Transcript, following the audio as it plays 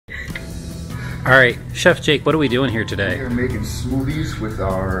All right, Chef Jake, what are we doing here today? We are making smoothies with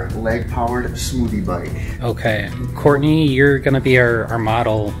our leg-powered smoothie bike. Okay, Courtney, you're gonna be our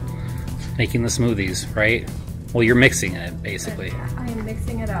model making the smoothies, right? Well, you're mixing it, basically. I am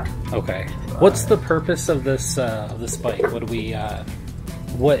mixing it up. Okay. What's the purpose of this bike? What do we,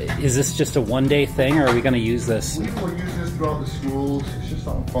 what, is this just a one-day thing, or are we gonna use this? We will use this throughout the schools. It's just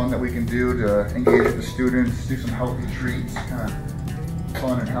something fun that we can do to engage with the students, do some healthy treats, kind of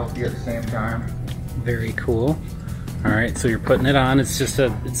fun and healthy at the same time. Very cool. All right, so you're putting it on. It's just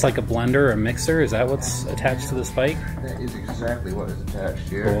it's like a blender or a mixer. Is that what's attached to this bike? That is exactly what is attached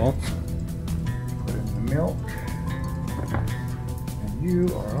here. Cool. Put in the milk. And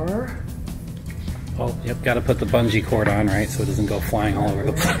you are... Oh, yep, got to put the bungee cord on, right, so it doesn't go flying all over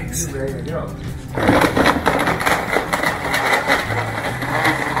the place. Ready to go.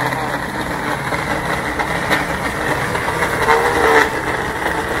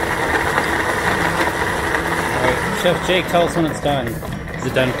 Chef Jake, tell us when it's done. Is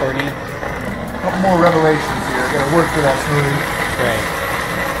it done, Courtney? A couple more revelations here. Gotta work for that smoothie. Right.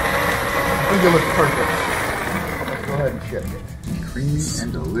 I think it looks perfect. Let's go ahead and check it. Creamy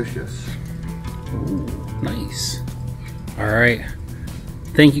and delicious. Ooh, nice. All right.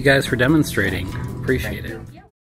 Thank you guys for demonstrating. Appreciate it.